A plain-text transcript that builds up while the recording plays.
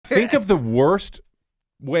think of the worst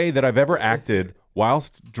way that I've ever acted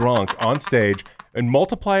whilst drunk on stage and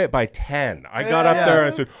multiply it by 10. I got up there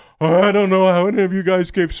and I said, I don't know how any of you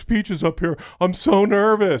guys gave speeches up here. I'm so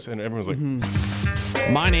nervous. And everyone's like,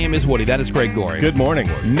 My name is Woody. That is Greg Gorey. Good morning,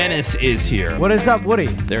 Woody. Menace is here. What is up, Woody?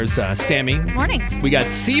 There's Sammy. Morning. We got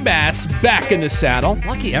Seabass back in the saddle.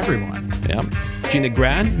 Lucky everyone. Yep. Gina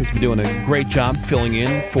Grad, who's been doing a great job filling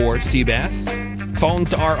in for Seabass.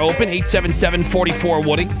 Phones are open,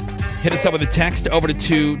 877-44-WOODY. Hit us up with a text over to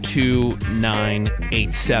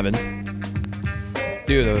 22987.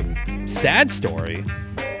 Dude, a sad story.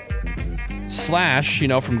 Slash,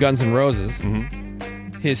 from Guns N' Roses.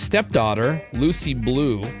 His stepdaughter, Lucy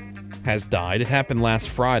Blue, has died. It happened last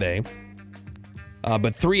Friday.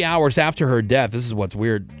 But 3 hours after her death, this is what's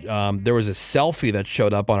weird, there was a selfie that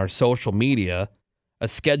showed up on our social media, a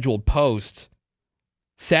scheduled post.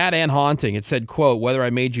 Sad and haunting. It said, quote, whether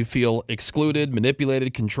I made you feel excluded,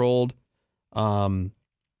 manipulated, controlled,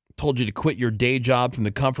 told you to quit your day job from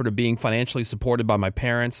the comfort of being financially supported by my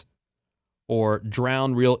parents, or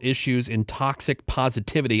drown real issues in toxic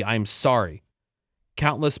positivity, I'm sorry.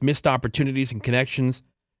 Countless missed opportunities and connections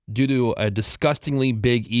due to a disgustingly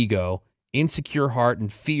big ego, insecure heart,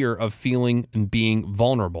 and fear of feeling and being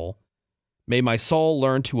vulnerable. May my soul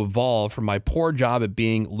learn to evolve from my poor job at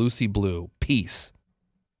being Lucy Blue. Peace.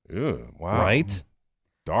 Ew, wow. Right?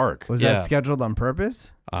 Dark. Was that scheduled on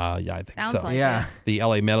purpose? Yeah, I think Sounds so. like Yeah. The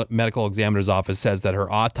LA Medical Examiner's Office says that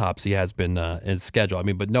her autopsy has been is scheduled. I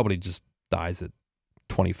mean, but nobody just dies at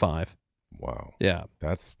 25. Wow. Yeah.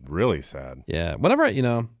 That's really sad. Yeah. Whenever,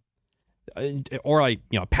 or like,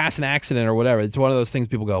 pass an accident or whatever, it's one of those things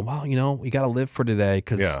people go, well, we got to live for today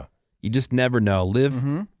because you just never know. Live,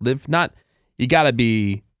 not, you got to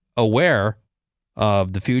be aware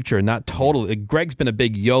of the future, not totally. Greg's been a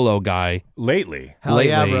big YOLO guy lately. Hell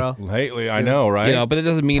yeah, bro. Lately, I know, right? But it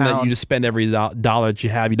doesn't mean that you just spend every dollar that you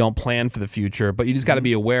have. You don't plan for the future, but you just got to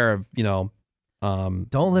be aware of, don't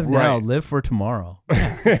live now, live for tomorrow.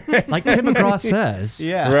 Like Tim McGraw says.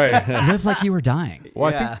 Yeah. Right. Live like you were dying.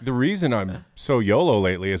 Well, I think the reason I'm so YOLO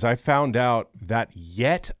lately is I found out that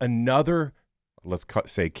yet another, let's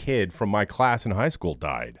say kid from my class in high school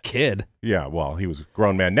died. Kid? Yeah, well, he was a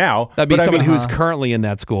grown man now. That'd be someone who's currently in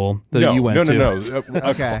that school that you went to. No.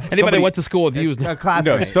 Okay. Anybody went to school with you? A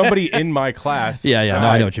classmate. No, somebody in my class. Yeah. No,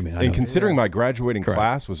 I know what you mean. And considering my graduating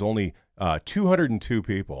class was only 202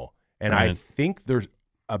 people, and I think there's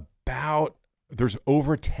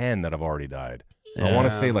over 10 that have already died. Yeah. I want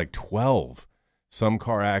to say like 12. Some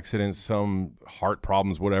car accidents, some heart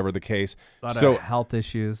problems, whatever the case. A lot of health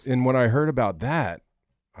issues. And when I heard about that,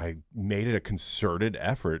 I made it a concerted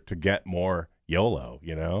effort to get more YOLO,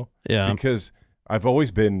 Yeah. Because I've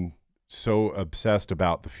always been so obsessed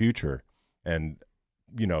about the future and,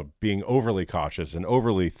 being overly cautious and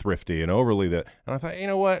overly thrifty and overly that. And I thought, you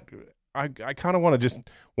know what? I kind of want to just,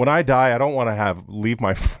 when I die, I don't want to leave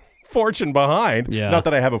my fortune behind. Yeah. Not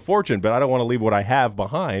that I have a fortune, but I don't want to leave what I have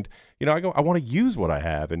behind. I want to use what I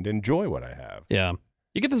have and enjoy what I have. Yeah.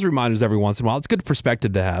 You get those reminders every once in a while. It's a good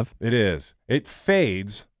perspective to have. It is. It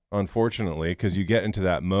fades, unfortunately, because you get into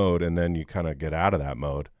that mode and then you kind of get out of that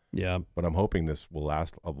mode. Yeah. But I'm hoping this will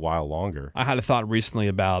last a while longer. I had a thought recently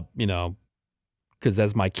about, because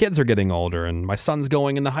as my kids are getting older and my son's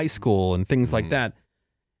going into high school and things like that,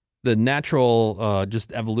 the natural,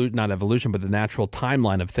 not evolution, but the natural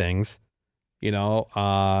timeline of things,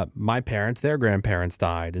 my parents, their grandparents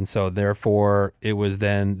died. And so therefore it was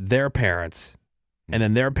then their parents and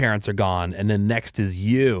then their parents are gone. And then next is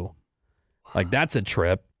you. Like that's a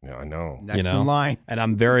trip. Yeah, I know. Next in line. And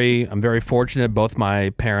I'm very fortunate. Both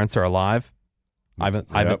my parents are alive. I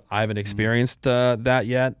haven't experienced that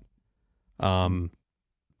yet.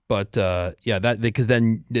 Because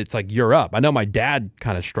then it's like you're up. I know my dad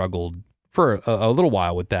kind of struggled for a little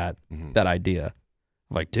while with that idea.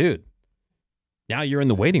 Like, dude, now you're in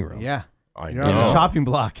the waiting room. Yeah. You're on the shopping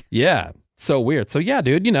block. Yeah. So weird. So yeah,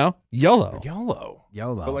 dude, YOLO. YOLO.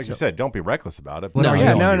 But like you said, don't be reckless about it. No,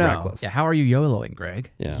 No. reckless. Yeah, how are you YOLOing,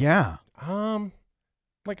 Greg? Yeah.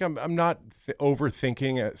 Like I'm not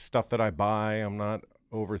overthinking stuff that I buy. I'm not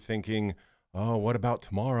overthinking, oh, what about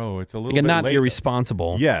tomorrow? It's a little bit not late.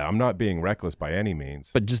 irresponsible. Yeah, I'm not being reckless by any means.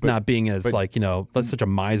 But just not being as that's such a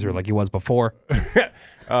miser like he was before.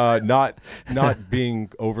 Not being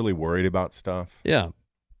overly worried about stuff. Yeah.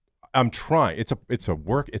 I'm trying. It's a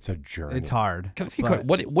work. It's a journey. It's hard. Can I ask you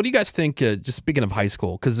what do you guys think, just speaking of high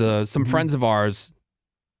school, because some friends of ours,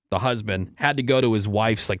 the husband, had to go to his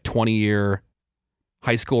wife's 20-year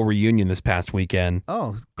high school reunion this past weekend.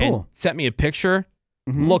 Oh, And cool. sent me a picture.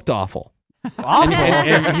 Looked awful. Awful.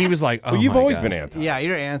 And he was like, "Oh, Well, you've my always God. been anti. Yeah,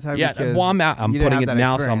 you're anti. Yeah, because well, I'm you didn't putting have it that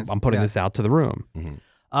now, so experience. I'm putting Yeah. this out to the room.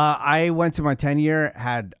 I went to my 10-year,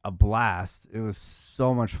 had a blast. It was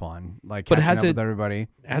so much fun. Like, But catching has up it- with everybody?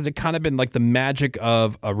 Has it kind of been like the magic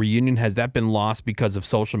of a reunion? Has that been lost because of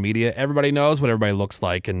social media? Everybody knows what everybody looks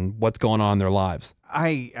like and what's going on in their lives.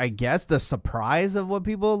 I guess the surprise of what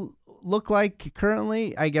people look like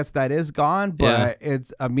currently, I guess that is gone. But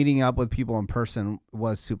it's meeting up with people in person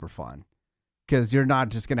was super fun because you're not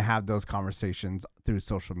just gonna have those conversations through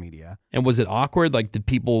social media. And was it awkward? Like, did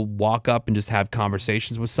people walk up and just have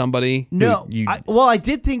conversations with somebody? No, You- I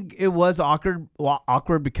did think it was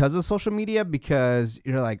awkward because of social media, because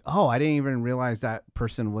you're like, oh, I didn't even realize that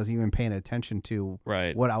person was even paying attention to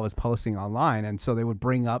Right. what I was posting online, and so they would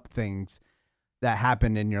bring up things that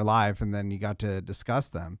happened in your life, and then you got to discuss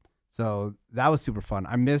them. So that was super fun.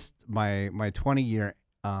 I missed my 20-year.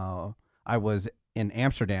 I was in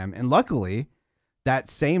Amsterdam, and luckily, that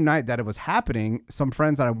same night that it was happening, some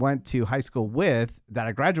friends that I went to high school with, that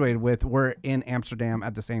I graduated with, were in Amsterdam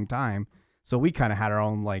at the same time. So we kind of had our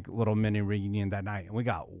own like little mini reunion that night, and we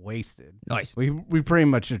got wasted. Nice. We pretty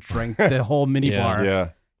much just drank the whole mini Yeah. bar. Yeah.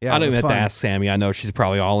 Yeah, I it don't was even have to fun. ask Sammy. I know she's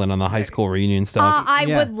probably all in on the high school reunion stuff. I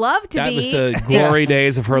Yeah. would love to that be. was the glory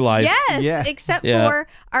days of her life. Yes, Yeah. except Yeah. for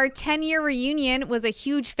our 10-year reunion was a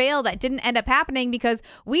huge fail that didn't end up happening because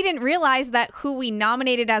we didn't realize that who we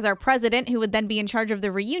nominated as our president, who would then be in charge of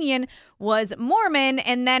the reunion, was Mormon,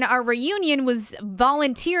 and then our reunion was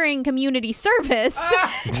volunteering community service.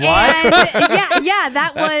 And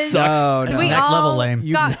that was sucks. Oh, That's no. we next all level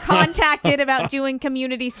lame. got contacted about doing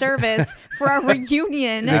community service for our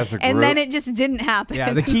reunion, As a and group? then it just didn't happen.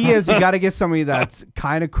 Yeah, the key is you got to get somebody that's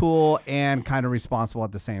kind of cool and kind of responsible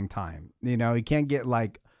at the same time. You know, you can't get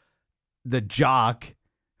like the jock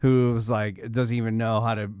who's like doesn't even know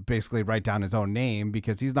how to basically write down his own name,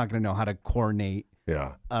 because he's not going to know how to coordinate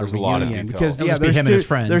Yeah. a There's reunion. a lot of details. Because It'll yeah, just be there's him and two, his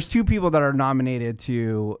friends. there's two people that are nominated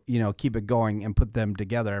to keep it going and put them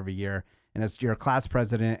together every year, and it's your class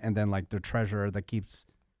president and then like the treasurer that keeps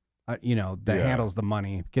that Yeah. handles the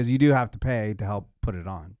money, because you do have to pay to help put it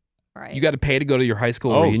on. Right. You got to pay to go to your high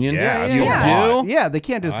school Oh, reunion? yeah, that's a lot. do? Yeah, they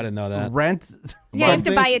can't Oh, just I didn't know that. rent. Yeah, you have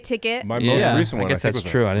to something. buy a ticket. My Yeah. most recent I one, guess think that's was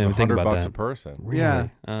true. I didn't even think $100 about bucks that. a person. Yeah.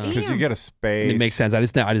 Because you get a space. It makes sense. I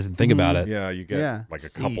didn't think about it. Yeah, you get Yeah. like a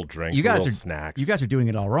See, couple drinks, you guys little are- snacks. You guys are doing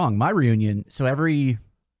it all wrong. My reunion, so every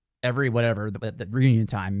whatever the reunion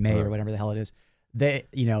time, May or Right. whatever the hell it is, they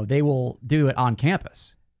will do it on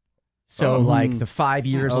campus. So Oh. like the 5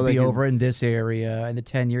 years Oh, will they be can- over in this area, and the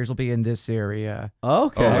 10 years will be in this area.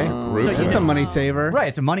 Okay, Oh, like a group So that's thing. a money saver. Right,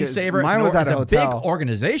 it's a money 'Cause saver. mine it's was at a big hotel.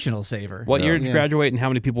 organizational saver. What year did Yeah. you graduate and how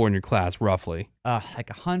many people were in your class, roughly? Like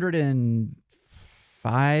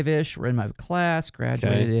 105-ish were in my class.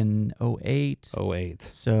 Graduated in 08. 08.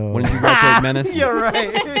 So When did you graduate, Menace? You're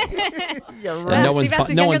right. You're And right. no one's, Seabastian's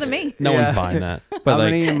no younger one's, than me. no Yeah. one's buying that. But How like,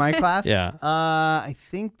 many in my class? yeah, I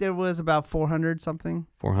think there was about 400 something.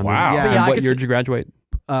 400. Wow. Yeah. And Yeah, I what could year see- did you graduate?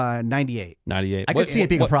 98. 98. I could see it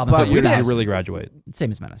being a problem. but What year we did you didn't- really graduate?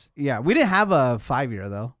 same as Menace. Yeah, we didn't have a 5-year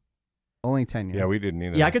though. Only 10 years. Yeah, we didn't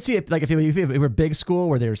either. Yeah, I could see it. Like if it were a big school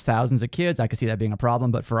where there's thousands of kids, I could see that being a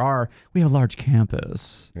problem. But for we have a large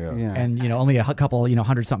campus, Yeah. Yeah. and only a couple,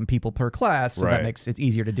 100-something people per class, so Right. that makes it's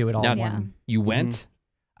easier to do it all Now- in Yeah. one. You went?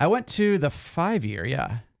 I went to the 5-year.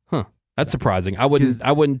 Yeah. That's surprising. I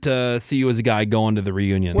wouldn't see you as a guy going to the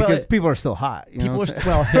reunion. Well, because people are still hot. You know People are what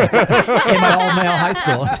I'm in my all-male high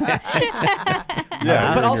school.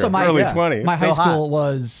 Yeah, but you're also in my your early yeah. 20s. my high Still hot. school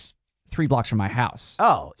was 3 blocks from my house.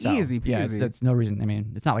 Oh, So, easy peasy. Yeah, that's no reason. I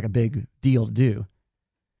mean, it's not like a big deal to do.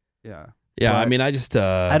 yeah. yeah, I but mean, I just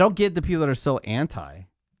I don't get the people that are so anti.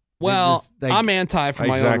 Well, just, like- I'm anti for my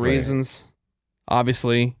own Exactly. reasons.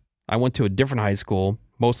 Obviously, I went to a different high school,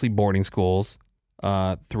 mostly boarding schools.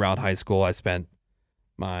 Throughout high school, I spent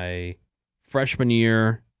my freshman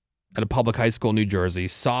year at a public high school in New Jersey,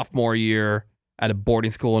 sophomore year at a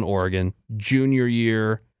boarding school in Oregon, junior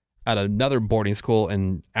year at another boarding school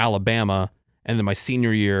in Alabama, and then my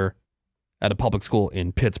senior year at a public school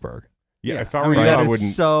in Pittsburgh. Yeah, if I I were mean, you, that I is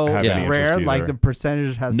wouldn't so have Yeah. any interest rare. Like either. the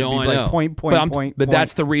percentage has No, to I be know. like point. But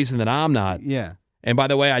that's the reason that I'm not. Yeah. And by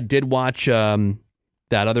the way, I did watch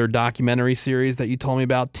that other documentary series that you told me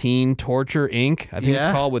about, Teen Torture Inc. I think it's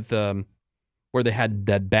Yeah. called, with where they had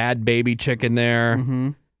that bad baby chick in there, Mm-hmm.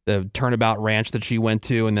 the Turnabout Ranch that she went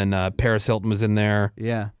to, and then Paris Hilton was in there.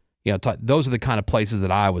 Yeah. Those are the kind of places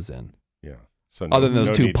that I was in, Yeah. So other than those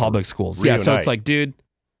no two need to public schools. Yeah, so reunite. it's like, dude,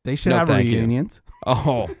 They should No, have thank you. reunions.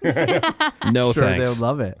 oh, no Sure, thanks. they would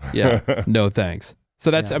love it. Yeah, no thanks. So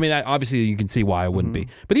that's, Yeah. I mean, obviously you can see why I wouldn't be.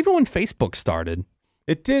 Mm-hmm. But even when Facebook started,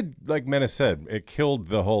 It did, like Menace said, it killed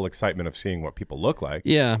the whole excitement of seeing what people look like.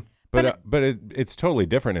 Yeah. But it's totally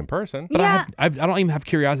different in person. But Yeah. I don't even have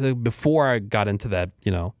curiosity before I got into that,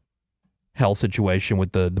 hell situation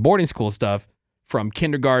with the boarding school stuff. From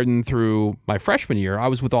kindergarten through my freshman year, I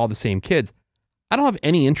was with all the same kids. I don't have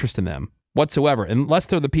any interest in them whatsoever, unless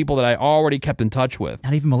they're the people that I already kept in touch with.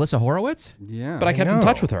 Not even Melissa Horowitz? Yeah. But I kept in know.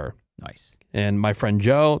 touch with her. Nice. And my friend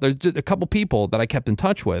Joe, there's just a couple people that I kept in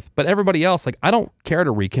touch with. But everybody else, like, I don't care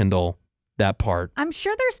to rekindle that part. I'm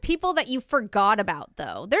sure there's people that you forgot about,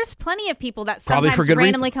 though. There's plenty of people that Probably sometimes for good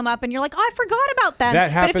randomly reason. come up and you're like, oh, I forgot about them.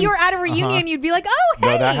 That But if you were happens- at a reunion, you'd be like, oh, hey.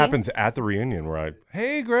 No, that happens at the reunion where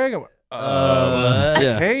hey, Greg.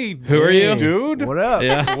 Yeah. Hey, Who are you? dude? What up?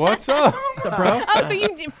 Yeah. What's up? bro? Oh, so you,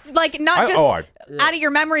 like, not just I out of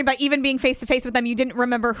your memory, but even being face-to-face with them, you didn't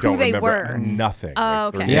remember who don't they remember were. nothing.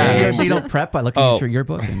 Oh, Like, their okay. Yeah, name. so you don't prep by looking Oh. at your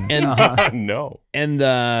yearbook. And, And No. And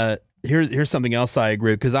here's something else I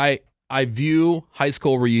agree with, because I view high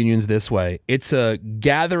school reunions this way. It's a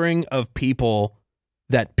gathering of people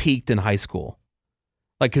that peaked in high school.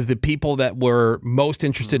 Like, because the people that were most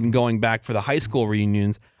interested in going back for the high school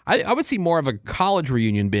reunions, I would see more of a college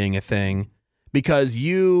reunion being a thing, because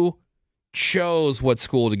you chose what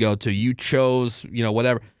school to go to. You chose,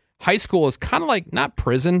 whatever. High school is kind of like, not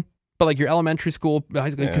prison, but like your elementary school, high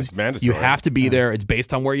school, Yeah, it's because mandatory. you have to be there. It's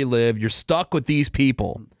based on where you live. You're stuck with these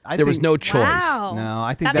people. I There was think- no choice. Wow. No,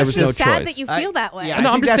 I think That there makes was me no sad choice. that you feel that way. Yeah, No,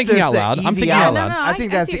 I I'm think just that's thinking out the loud. I'm easy thinking out. out loud. No, I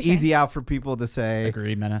think I that's see the what you're easy out for people to say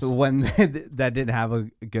Agreed, Menace. when that didn't have a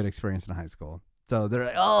good experience in high school. So they're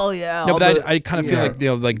like, oh yeah. No, all but the- I kind of feel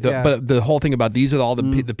yeah. like Yeah. but the whole thing about these are all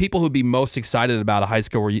the people who'd be most excited about a high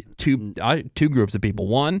school were two groups of people.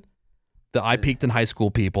 One, the I peaked in high school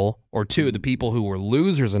people, or two, the people who were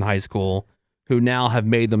losers in high school who now have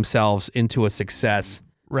made themselves into a success.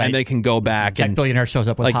 Right. And they can go back Tech and billionaire shows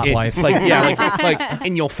up with like, hot wife. like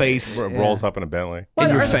in your face, Rolls up in a Bentley. in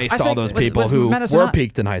your I face to all think those with- people with who Menace were and I-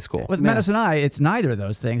 peaked in high school. With Yeah. Menace and I, it's neither of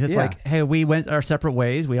those things. It's Yeah. like, hey, we went our separate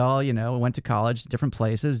ways. We all, went to college, different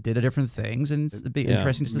places, did different things, and it'd be Yeah.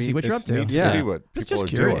 interesting just to see what you're up It's to. neat to Yeah. see what Just people are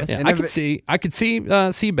curious. doing. Yeah, And I if could see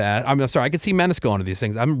Seabass. I'm sorry, I could see Menace going to these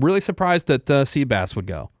things. I'm really surprised that Seabass would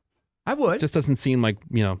go. I would. It just doesn't seem like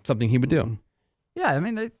something he would do. Yeah, I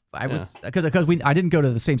mean, I was because I didn't go to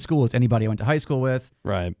the same school as anybody I went to high school with.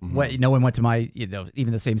 Right. No one went to my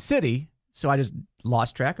even the same city, so I just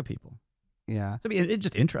lost track of people. Yeah. So it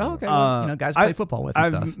just intro. Oh, okay, well, guys I play football with and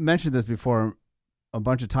I've stuff. mentioned this before a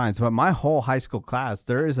bunch of times, but my whole high school class,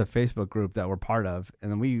 there is a Facebook group that we're part of, and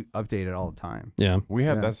then we update it all the time. Yeah. We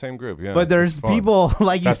have Yeah. that same group. Yeah. But there's it's fun. people,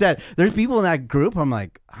 like you That's- said, there's people in that group. I'm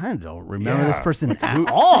like, I don't remember this Yeah. person at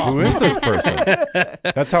all. Who is this person?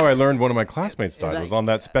 That's how I learned one of my classmates died. Was on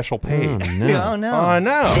that special page. Oh no. Oh,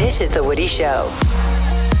 no. This is The Woody Show.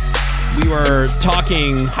 We were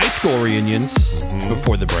talking high school reunions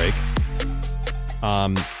before the break.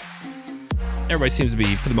 Everybody seems to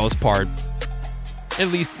be, for the most part, at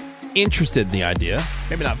least interested in the idea.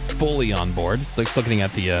 Maybe not fully on board. Like looking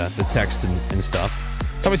at the text and stuff.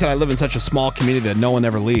 Somebody said I live in such a small community that no one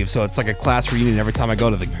ever leaves, so it's like a class reunion every time I go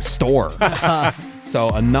to the store. So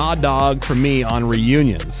a nod dog for me on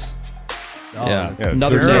reunions. Oh, Yeah. Yeah,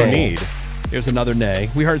 Another there's no nay. need. Here's another nay.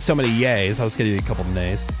 We heard so many yays. I was going to do a couple of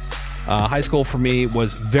nays. High school for me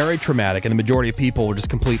was very traumatic, and the majority of people were just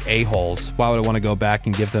complete a-holes. Why would I want to go back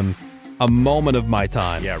and give them a moment of my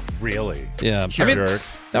time? Yeah, really. Yeah. Sure. I mean,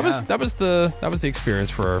 Jerks. that was the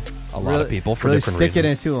experience for a lot of people for really different stick reasons.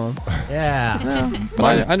 it into them. Yeah. But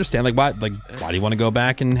I understand, why do you want to go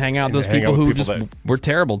back and hang out with those And hang people out who with just people were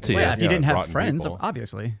terrible to you? Well, yeah, if you Yeah, didn't have rotten friends, people.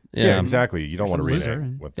 obviously. Yeah, exactly. You don't want to Person read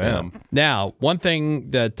loser. it with them. Now, one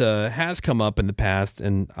thing that has come up in the past,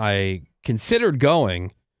 and I considered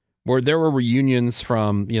going, where there were reunions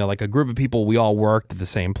from, like a group of people, we all worked at the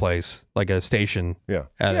same place, like a station Yeah.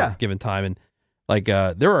 at Yeah. a given time. And like,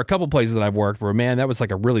 there were a couple places that I've worked where, man, that was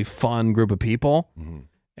like a really fun group of people.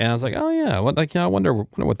 And I was like, oh yeah, I wonder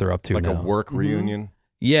what they're up to Like now. a work reunion.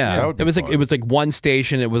 Yeah, that would be it was fun. like one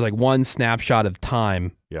station. It was like one snapshot of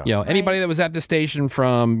time. Yeah. Anybody that was at the station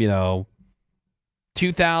from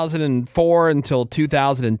 2004 until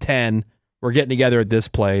 2010, we're getting together at this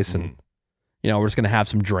place, and we're just gonna have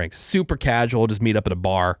some drinks. Super casual, just meet up at a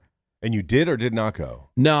bar. And you did or did not go?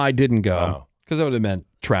 No, I didn't go Oh. because that would have meant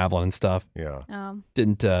traveling and stuff. Yeah.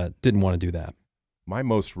 Didn't want to do that. My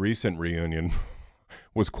most recent reunion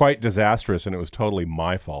was quite disastrous, and it was totally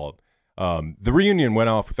my fault. The reunion went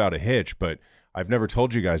off without a hitch, but I've never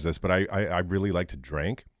told you guys this, but I really like to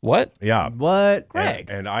drink. What? Yeah. What? Greg.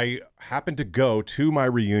 And I happened to go to my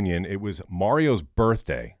reunion. It was Mario's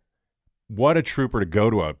birthday. what a trooper to go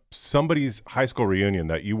to somebody's high school reunion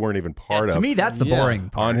that you weren't even part of. To me, that's the boring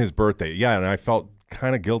part. On his birthday. Yeah, and I felt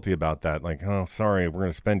kind of guilty about that. Like, oh, sorry, we're going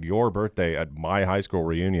to spend your birthday at my high school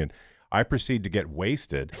reunion. I proceed to get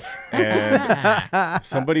wasted, and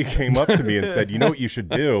somebody came up to me and said, you know what you should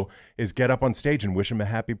do is get up on stage and wish him a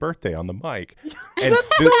happy birthday on the mic. And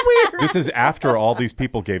That's so weird. This is after all these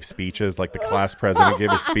people gave speeches, like the class president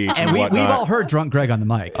gave a speech and we've whatnot. all heard Drunk Greg on the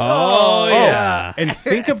mic. Oh, yeah. And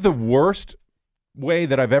think of the worst way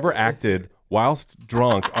that I've ever acted whilst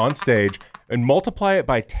drunk on stage and multiply it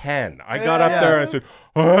by 10. I got up there and I said,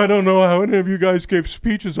 I don't know how any of you guys gave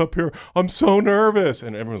speeches up here. I'm so nervous.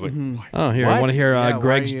 And everyone's like, what? Oh, here, I want to hear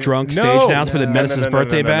Greg's drunk stage No. announcement at Menace's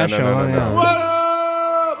birthday bash. What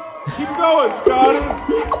up? Keep going, Scotty.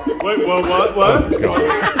 Wait, what? Oh, God.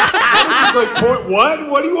 This is like point what?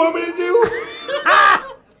 What do you want me to do?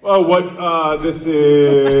 Oh, what? This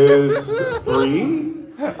is 3,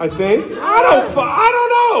 I think. I don't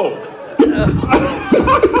know.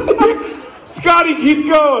 Scotty, keep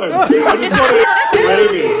going. I just want to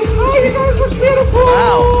baby. Oh, you guys were beautiful.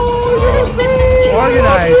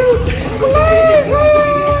 Organized.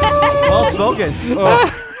 Well spoken.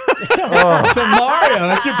 So Mario,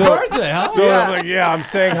 it's your birthday, huh? So I'm like, I'm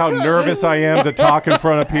saying how nervous I am to talk in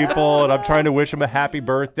front of people, and I'm trying to wish him a happy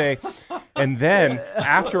birthday. And then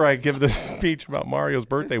after I give this speech about Mario's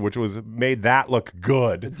birthday, which was made that look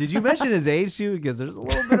good. Did you mention his age too? Because there's a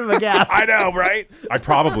little bit of a gap. I know, right? I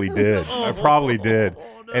probably did.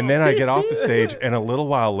 And then I get off the stage, and a little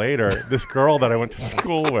while later, this girl that I went to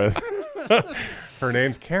school with, her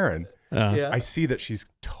name's Karen. I see that she's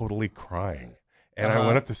totally crying. And I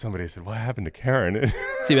went up to somebody and said, what happened to Karen?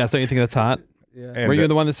 Seabass, don't you think that's hot? And, Were you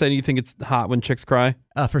the one that said you think it's hot when chicks cry?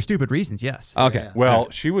 For stupid reasons, yes. Okay. Well,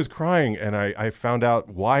 she was crying, and I found out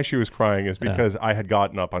why she was crying is because I had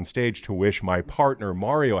gotten up on stage to wish my partner,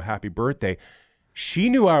 Mario, a happy birthday. She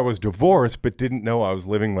knew I was divorced, but didn't know I was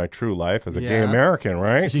living my true life as a gay American,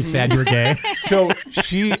 right? She's sad you're gay. So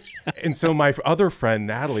my other friend,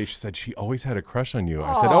 Natalie, she said she always had a crush on you.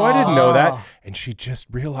 I said, oh, I didn't know that. And she just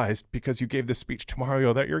realized because you gave this speech to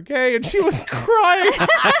Mario that you're gay, and she was crying.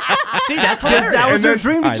 See, that's hilarious. That was her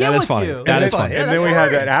dream to All right, get that is with funny. you. That is funny. And then we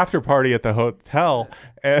had an after party at the hotel,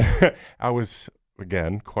 and I was,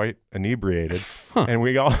 again, quite inebriated. And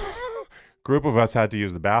we all... group of us had to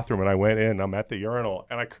use the bathroom, and I went in. I'm at the urinal,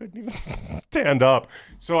 and I couldn't even stand up.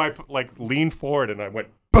 So I leaned forward, and I went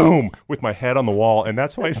boom with my head on the wall, and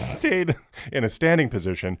that's why I stayed in a standing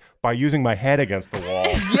position by using my head against the wall.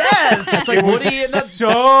 Yes, That's like Woody in the...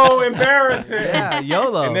 So embarrassing. Yeah,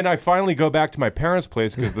 YOLO. And then I finally go back to my parents'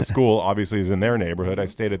 place because the school obviously is in their neighborhood. I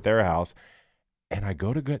stayed at their house, and I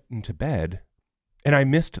go to get into bed. And I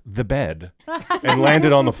missed the bed and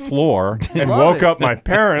landed on the floor and woke up my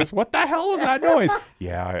parents. What the hell was that noise?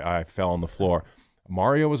 Yeah, I fell on the floor.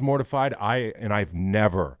 Mario was mortified. I've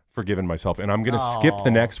never forgiven myself. And I'm going to skip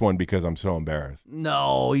the next one because I'm so embarrassed.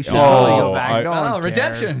 No, you should totally go back. I- No one cares.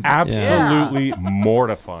 redemption. Absolutely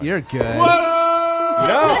mortifying. You're good. What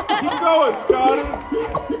up? No, keep going, Scotty.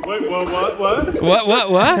 Wait, what?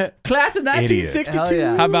 What? Class of 1962. Hell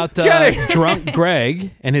yeah. How about Drunk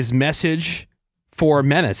Greg and his message for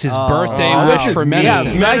Menace, his birthday wow. wish for Menace?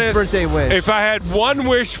 Yeah, nice birthday wish. If I had one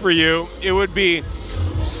wish for you, it would be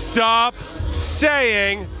stop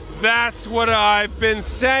saying that's what I've been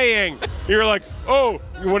saying. You're like, oh,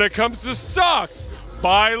 when it comes to stocks,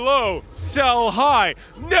 buy low, sell high.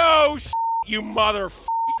 No, you mother.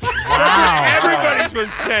 That's what everybody's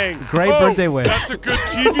been saying. Great birthday wish. That's a good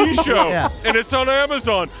TV show, Yeah. and it's on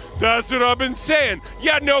Amazon. That's what I've been saying.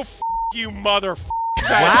 Yeah, no, you mother.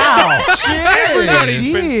 Wow. Everybody's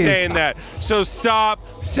been Jeez. saying that. So stop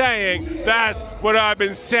saying that's what I've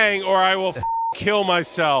been saying, or I will kill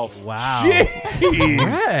myself. Wow. Jeez.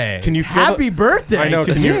 Hey. Can you feel Happy birthday I know.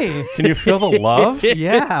 to Can me. you feel the love?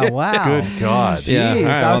 Yeah, wow. Good God. Yeah. Jeez, All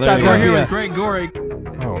right, I well, there thought you that go. would be Greg Gorey.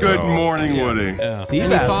 Oh, Good no. morning, Woody.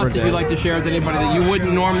 Any thoughts that you'd like to share with anybody that you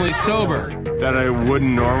wouldn't normally sober? That I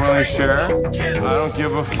wouldn't normally share. I don't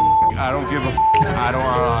give a. I don't give a. I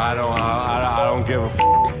don't give a.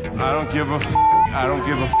 I don't give a. I don't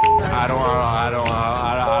give a. I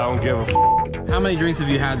don't give a. How many drinks have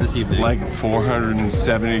you had this evening? Like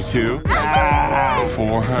 472.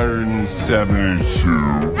 472.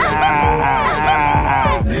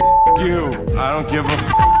 You. I don't give a.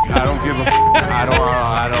 I don't give a. I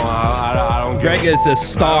don't. Greg is a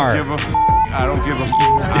star. I don't give a. I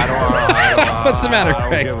don't. What's the matter, I don't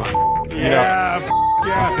Greg? give a- Yeah.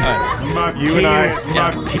 My You and I-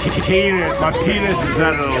 my penis is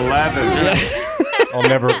at an 11. I'll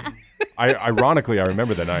never. Ironically, I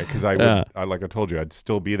remember that night because like I told you, I'd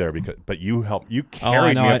still be there but you helped. You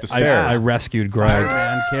carried me up the stairs. I rescued Greg.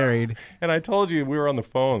 Fireman carried. And I told you we were on the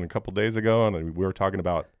phone a couple days ago, and we were talking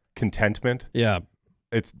about contentment. Yeah.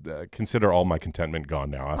 It's consider all my contentment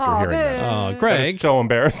gone now after hearing that. Oh, That Greg. is so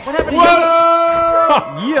embarrassing.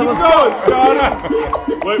 Yeah, Keep let's going, Scott.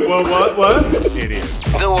 Wait, what? Idiot.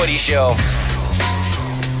 The Woody Show.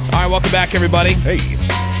 All right, welcome back, everybody. Hey.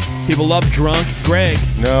 People love drunk Greg.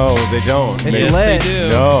 No, they don't. It's Yes, lit. they do.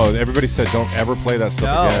 No, everybody said don't ever play that stuff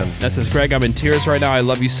No. again. That says, Greg, I'm in tears right now. I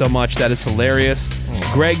love you so much. That is hilarious.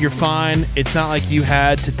 Greg, you're fine. It's not like you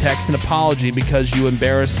had to text an apology because you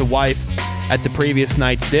embarrassed the wife at the previous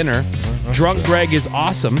night's dinner. Drunk Greg is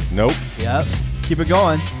awesome. Nope. Yep. Keep it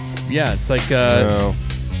going. Yeah, it's like, No.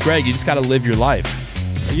 Greg, you just got to live your life.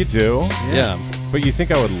 You do. Yeah. But you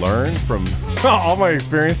think I would learn from all my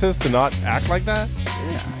experiences to not act like that?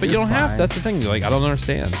 But you don't have. fine. That's the thing. Like, I don't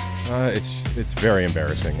understand. It's very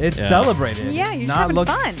embarrassing. It's Yeah. celebrated. Yeah, you're just Not having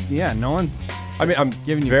fun. Yeah, no one's. I mean, I'm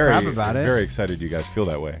giving you very, crap about it. very excited you guys feel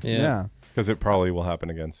that way Yeah. because it probably will happen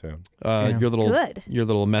again soon. Your Good.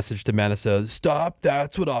 little message to Manna says, "Stop.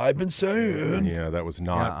 That's what I've been saying." Yeah, that was Yeah,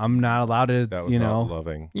 not. I'm not allowed to, That was you not know,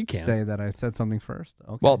 loving. You can. say that I said something first.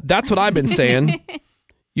 Okay. Well, that's what I've been saying.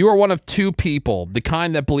 You are one of two people, the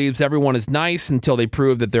kind that believes everyone is nice until they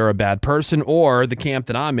prove that they're a bad person, or the camp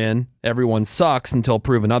that I'm in, everyone sucks until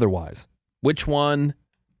proven otherwise. Which one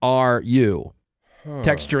are you?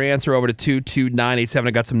 Text your answer over to 22987.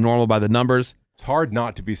 I got some normal by the numbers. It's hard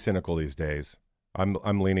not to be cynical these days. I'm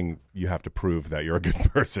leaning. You have to prove that you're a good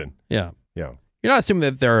person. Yeah. Yeah. You're not assuming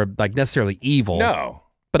that they're like necessarily evil. No.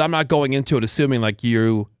 But I'm not going into it assuming like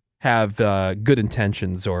you have good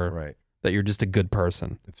intentions or Right. that you're just a good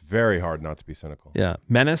person. It's very hard not to be cynical. Yeah.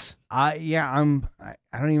 Menace? I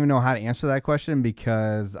don't even know how to answer that question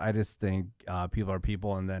because I just think people are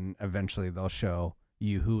people, and then eventually they'll show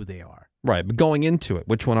you who they are. Right. But going into it,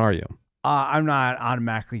 which one are you? I'm not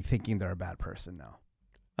automatically thinking they're a bad person. No.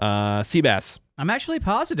 Seabass. I'm actually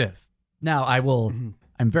positive. Now, I'm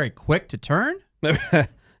very quick to turn,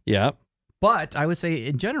 Yeah. but I would say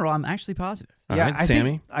in general, I'm actually positive. All yeah, right,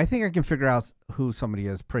 Sammy. I think I can figure out who somebody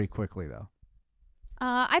is pretty quickly, though.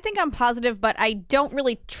 I think I'm positive, but I don't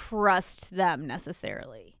really trust them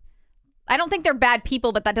necessarily. I don't think they're bad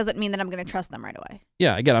people, but that doesn't mean that I'm going to trust them right away.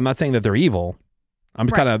 Yeah. Again, I'm not saying that they're evil. I'm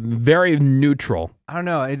Right. kind of very neutral. I don't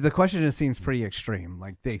know. The question just seems pretty extreme.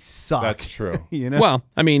 Like they suck. That's true. You know. Well,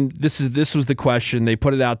 I mean, this was the question. They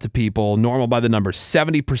put it out to people. Normal by the numbers.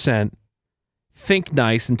 70% think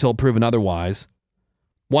nice until proven otherwise.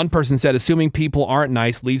 One person said, assuming people aren't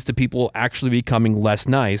nice leads to people actually becoming less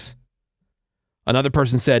nice. Another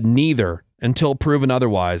person said, neither until proven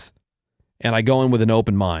otherwise. And I go in with an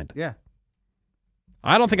open mind. Yeah.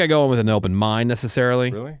 I don't think I go in with an open mind necessarily.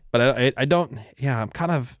 Really? But I don't. Yeah, I am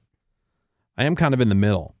kind of in the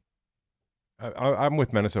middle. I'm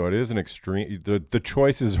with Minnesota. It is an extreme. The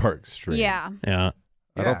choices are extreme. Yeah. Yeah.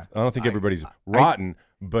 I don't think everybody's rotten,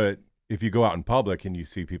 but if you go out in public and you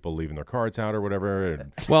see people leaving their cards out or whatever,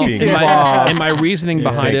 and Well, being and my reasoning you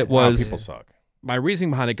behind think, it wow, was people suck. my reasoning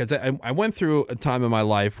behind it because I went through a time in my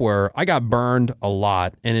life where I got burned a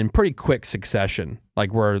lot and in pretty quick succession.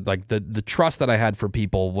 Like where like the trust that I had for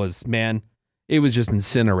people was, man, it was just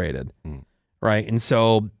incinerated. Right. And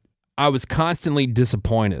so I was constantly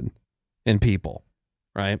disappointed in people.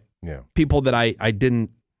 Right. Yeah. People that I didn't,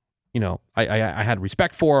 I had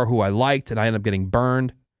respect for, who I liked, and I ended up getting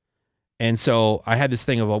burned. And so I had this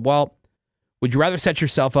thing of, well, would you rather set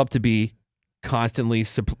yourself up to be constantly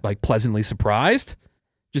pleasantly surprised?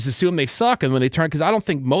 Just assume they suck, and when they turn, because I don't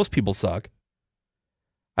think most people suck.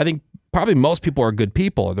 I think probably most people are good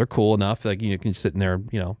people. They're cool enough, like you can sit in there,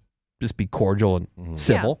 just be cordial and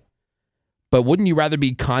civil. But wouldn't you rather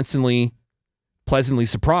be constantly pleasantly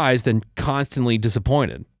surprised than constantly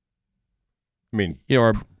disappointed? I mean,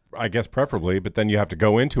 or I guess preferably, but then you have to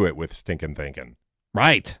go into it with stinking thinking.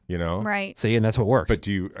 Right. Right. See, and that's what works. But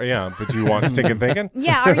do you want stinking thinking?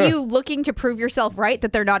 Yeah. Are you looking to prove yourself right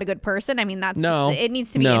that they're not a good person? I mean, it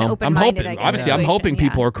needs to be an open-minded. I'm hoping. Obviously, I'm hoping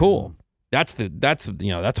people are cool. That's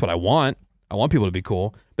what I want. I want people to be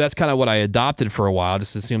cool. But that's kind of what I adopted for a while.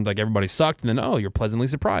 Just assumed like everybody sucked, and then you're pleasantly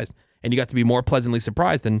surprised, and you got to be more pleasantly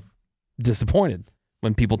surprised than disappointed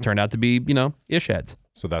when people turned out to be ish heads.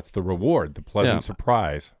 So that's the reward, the pleasant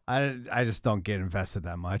surprise. I just don't get invested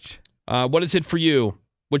that much. What is it for you?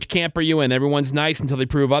 Which camp are you in? Everyone's nice until they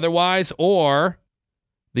prove otherwise, or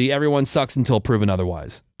the everyone sucks until proven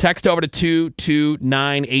otherwise? Text over to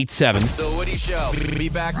 22987. The Woody Show. Be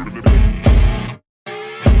back.